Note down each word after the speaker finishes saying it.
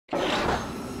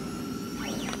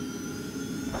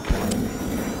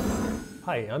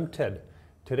Hi, I'm Ted.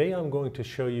 Today I'm going to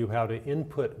show you how to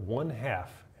input 1/2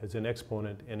 as an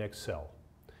exponent in Excel.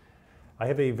 I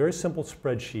have a very simple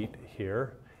spreadsheet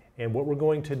here, and what we're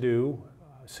going to do,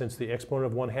 since the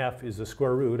exponent of 1/2 is the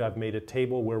square root, I've made a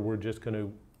table where we're just going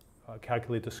to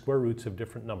calculate the square roots of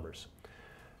different numbers.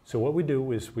 So what we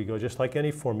do is we go just like any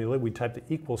formula, we type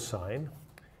the equal sign,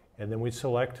 and then we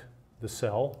select the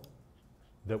cell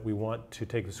that we want to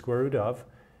take the square root of.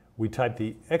 We type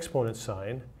the exponent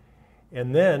sign,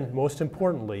 and then, most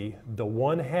importantly, the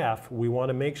 1/2 we want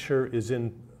to make sure is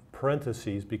in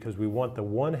parentheses because we want the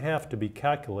 1/2 to be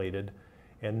calculated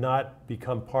and not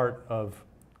become part of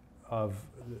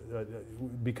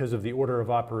because of the order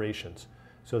of operations.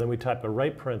 So then we type a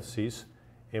right parentheses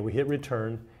and we hit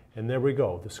return, and there we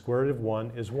go. The square root of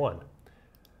 1 is 1.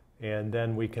 And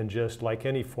then we can just, like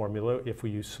any formula, if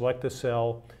you select the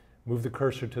cell, move the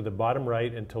cursor to the bottom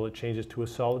right until it changes to a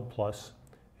solid plus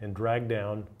and drag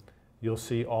down, you'll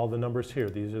see all the numbers here.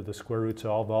 These are the square roots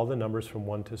of all the numbers from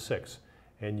 1 to 6.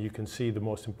 And you can see the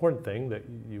most important thing that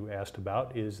you asked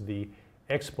about is the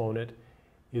exponent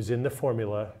is in the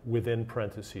formula within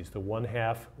parentheses. The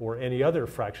 1/2 or any other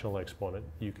fractional exponent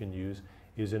you can use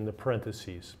is in the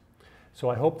parentheses. So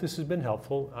I hope this has been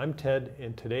helpful. I'm Ted,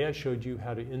 and today I showed you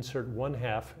how to insert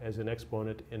 1/2 as an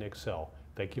exponent in Excel.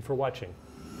 Thank you for watching.